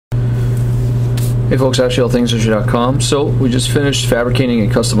Hey folks, AshleyAllThingsAssure.com. So we just finished fabricating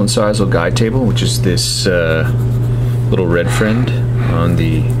a custom Incisal Guide Table, which is this little red friend on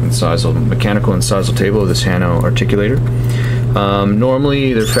the mechanical Incisal table of this Hano articulator.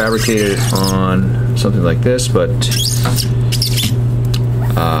 Normally they're fabricated on something like this, but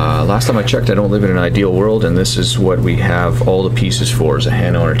last time I checked, I don't live in an ideal world, and this is what we have all the pieces for, is a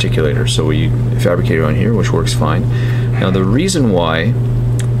Hano articulator. So we fabricate it on here, which works fine. Now the reason why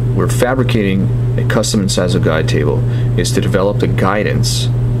we're fabricating a custom Incisal Guide Table is to develop the guidance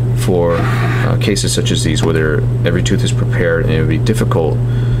for cases such as these, where every tooth is prepared and it would be difficult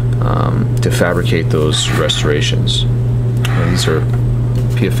to fabricate those restorations. These are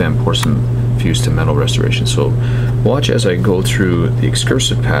PFM, porcelain fused to metal restorations. So watch as I go through the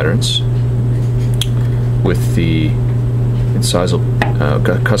excursive patterns with the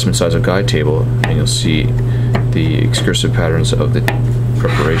custom Incisal Guide Table, and you'll see the excursive patterns of the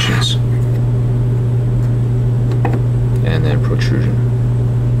preparations and then protrusion.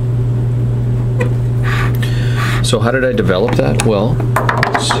 So how did I develop that? Well,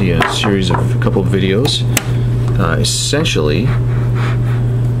 see a series of a couple of videos. Essentially,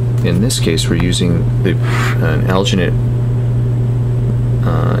 in this case, we're using an alginate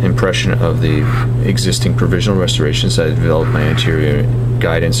impression of the existing provisional restorations that I developed my anterior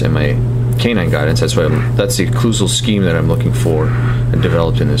guidance and my canine guidance. That's the occlusal scheme that I'm looking for and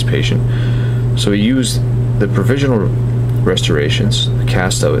developed in this patient. So we used the provisional restorations, the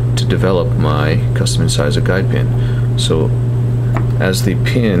cast of it, to develop my custom Incisal guide pin. So as the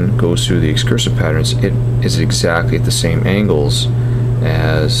pin goes through the excursive patterns, it is exactly at the same angles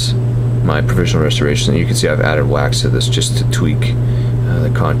as my provisional restoration. And you can see I've added wax to this just to tweak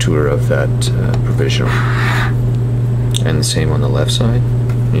the contour of that provisional. And the same on the left side.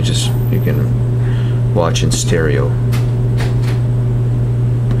 You can watch in stereo,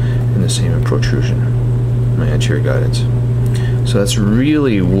 and the same in protrusion, my anterior guidance. So that's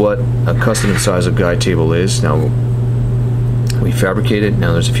really what a custom Incisal Guide Table is. Now we fabricate it.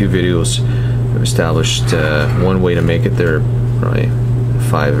 Now there's a few videos I've established one way to make it. There are probably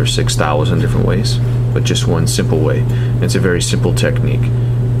 5,000 or 6,000 different ways, but just one simple way. And it's a very simple technique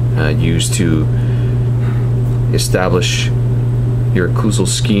used to establish your occlusal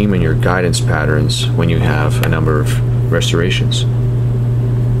scheme and your guidance patterns when you have a number of restorations.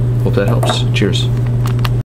 Hope that helps. Cheers.